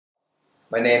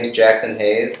My name's Jackson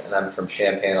Hayes, and I'm from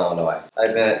Champaign, Illinois.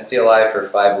 I've been at CLI for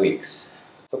 5 weeks.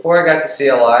 Before I got to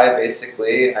CLI,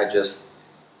 basically, I just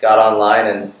got online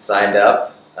and signed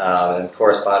up and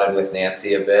corresponded with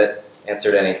Nancy a bit,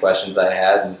 answered any questions I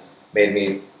had, and made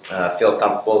me feel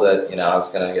comfortable that I was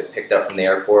going to get picked up from the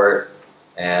airport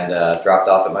and dropped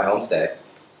off at my homestay.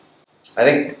 I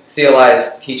think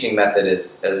CLI's teaching method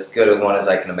is as good a one as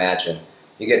I can imagine.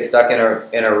 You get stuck in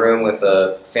a room with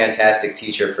a fantastic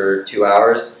teacher for 2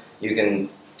 hours. You can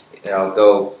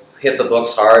go hit the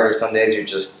books hard, or some days you're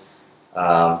just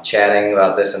chatting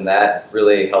about this and that. It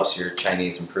really helps your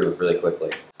Chinese improve really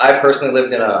quickly. I personally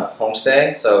lived in a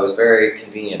homestay, so it was very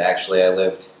convenient actually. I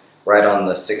lived right on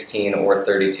the 16 or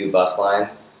 32 bus line,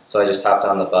 so I just hopped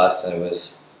on the bus and it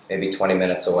was maybe 20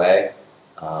 minutes away.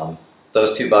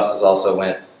 Those two buses also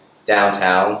went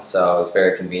downtown, so it was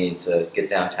very convenient to get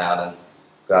downtown and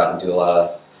go out and do a lot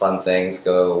of fun things,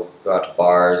 go out to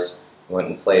bars. Went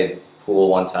and played pool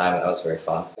one time, and that was very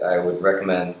fun. I would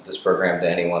recommend this program to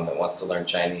anyone that wants to learn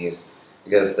Chinese,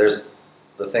 because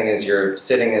the thing is, you're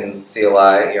sitting in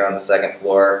CLI, you're on the second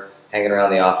floor, hanging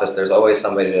around the office, there's always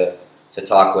somebody to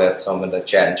talk with, someone to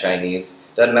chat in Chinese.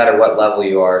 Doesn't matter what level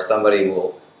you are, somebody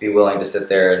will be willing to sit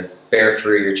there and bear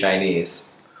through your Chinese.